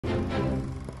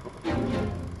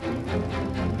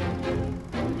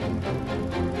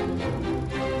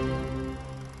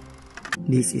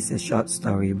This is a short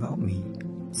story about me.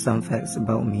 Some facts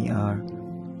about me are: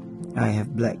 I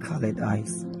have black colored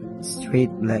eyes, straight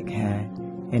black hair,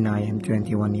 and I am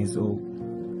 21 years old.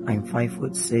 I'm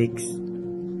 5'6",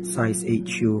 size 8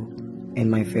 shoe,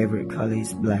 and my favorite color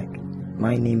is black.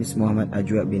 My name is Muhammad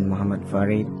AJWAD bin Muhammad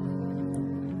FARID,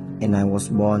 and I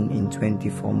was born in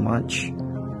 24 March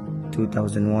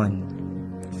 2001.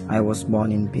 I was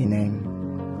born in Penang.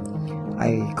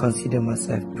 I consider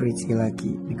myself pretty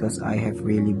lucky because I have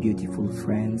really beautiful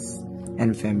friends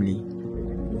and family.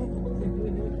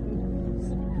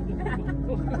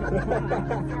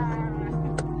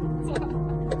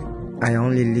 I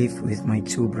only live with my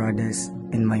 2 brothers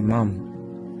and my mom.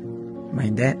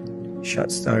 My dad, short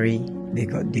story, they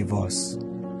got divorced.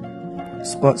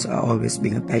 Sports are always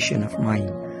been a passion of mine.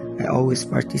 I always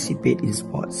participate in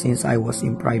sports since I was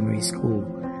in primary school.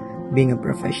 Being a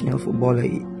professional footballer,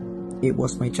 it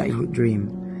was my childhood dream.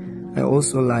 I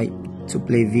also like to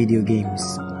play video games.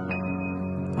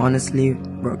 Honestly,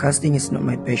 broadcasting is not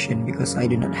my passion because I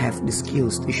do not have the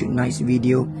skills to shoot nice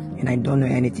video and I don't know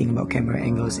anything about camera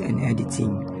angles and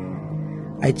editing.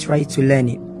 I tried to learn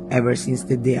it ever since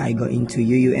the day I got into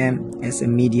UUM as a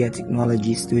media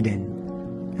technology student.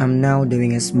 I'm now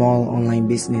doing a small online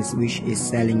business which is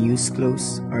selling used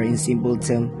clothes, or in simple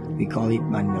term, we call it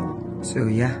bundle. So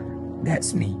yeah,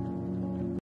 that's me.